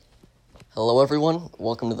Hello everyone,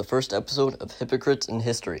 welcome to the first episode of Hypocrites in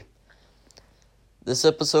History. This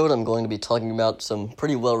episode I'm going to be talking about some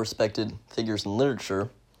pretty well-respected figures in literature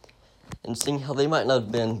and seeing how they might not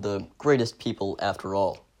have been the greatest people after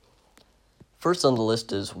all. First on the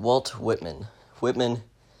list is Walt Whitman. Whitman,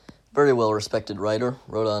 very well-respected writer,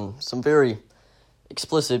 wrote on some very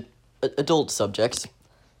explicit adult subjects,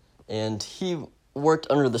 and he worked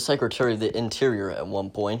under the Secretary of the Interior at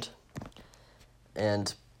one point,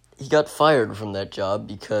 and he got fired from that job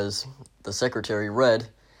because the secretary read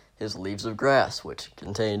his Leaves of Grass, which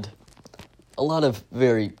contained a lot of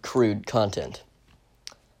very crude content.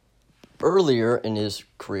 Earlier in his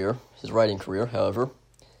writing career, however,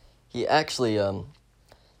 he actually wrote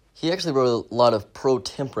a lot of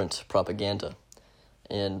pro-temperance propaganda,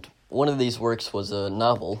 and one of these works was a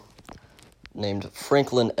novel named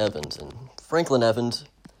Franklin Evans. And Franklin Evans,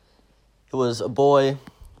 he was a boy.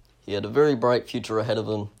 He had a very bright future ahead of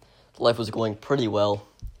him. Life was going pretty well,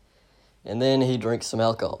 and then he drinks some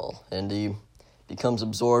alcohol, and he becomes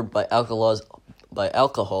absorbed by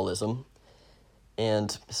alcoholism,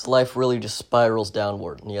 and his life really just spirals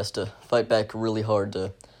downward, and he has to fight back really hard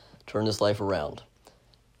to turn his life around.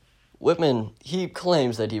 Whitman, he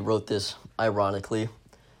claims that he wrote this ironically,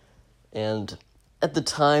 and at the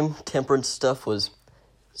time, temperance stuff was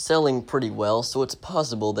selling pretty well, so it's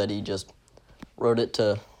possible that he just wrote it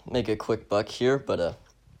to make a quick buck here, but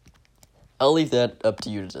I'll leave that up to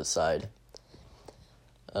you to decide.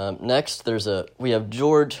 Next, we have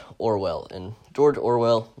George Orwell. And George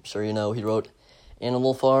Orwell, I'm sure you know, he wrote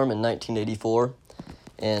Animal Farm in 1984.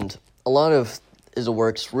 And a lot of his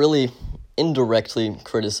works really indirectly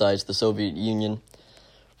criticized the Soviet Union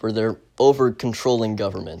for their over-controlling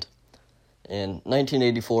government. And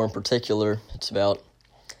 1984 in particular, it's about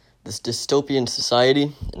this dystopian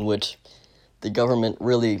society in which the government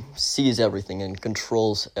really sees everything and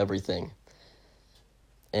controls everything.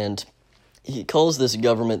 And he calls this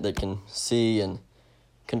government that can see and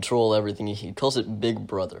control everything, he calls it Big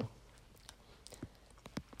Brother.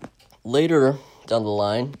 Later down the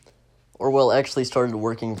line, Orwell actually started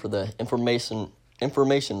working for the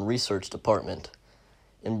Information Research Department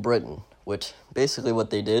in Britain, which basically what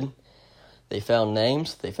they did, they found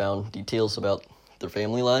names, they found details about their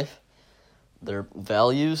family life, their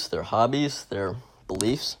values, their hobbies, their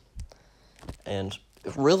beliefs, and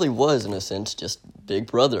it really was, in a sense, just Big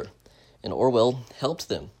Brother, and Orwell helped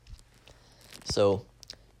them. So,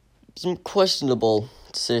 some questionable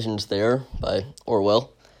decisions there by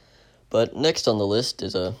Orwell, but next on the list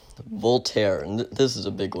is Voltaire, and this is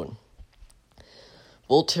a big one.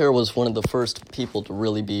 Voltaire was one of the first people to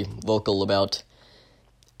really be vocal about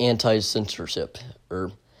anti-censorship,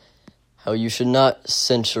 or how you should not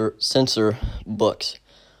censor books,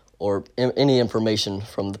 or any information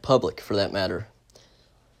from the public, for that matter.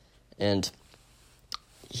 And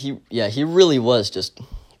he really was just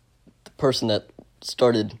the person that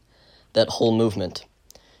started that whole movement,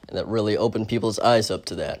 and that really opened people's eyes up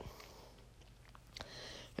to that.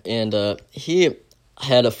 And he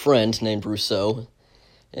had a friend named Rousseau,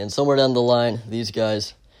 and somewhere down the line, these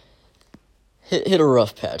guys hit a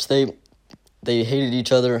rough patch. They hated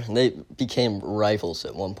each other, and they became rivals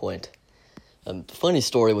at one point. Funny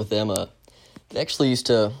story with them, they actually used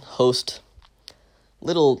to host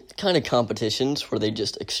little kind of competitions where they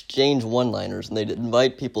just exchange one-liners, and they'd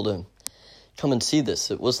invite people to come and see this.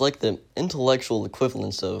 It was like the intellectual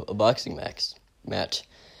equivalence of a boxing match,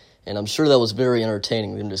 and I'm sure that was very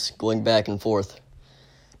entertaining, them just going back and forth,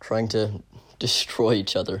 trying to destroy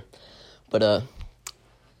each other. But,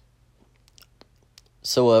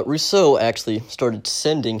 so Rousseau actually started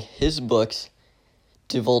sending his books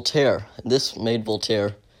to Voltaire, and this made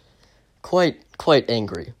Voltaire quite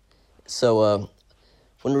angry. So,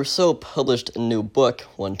 when Rousseau published a new book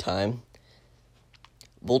one time,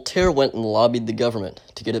 Voltaire went and lobbied the government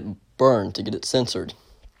to get it burned, to get it censored.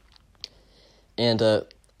 And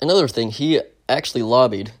another thing, he actually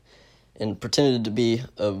lobbied and pretended to be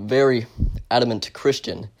a very adamant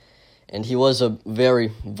Christian, and he was a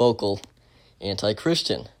very vocal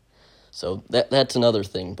anti-Christian. So that's another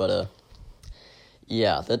thing, but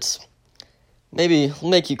that's maybe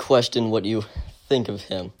make you question what you think of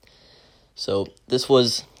him. So this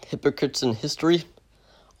was Hypocrites in History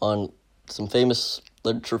on some famous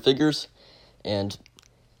literature figures, and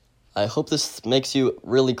I hope this makes you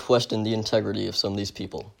really question the integrity of some of these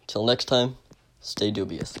people. Till next time, stay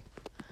dubious.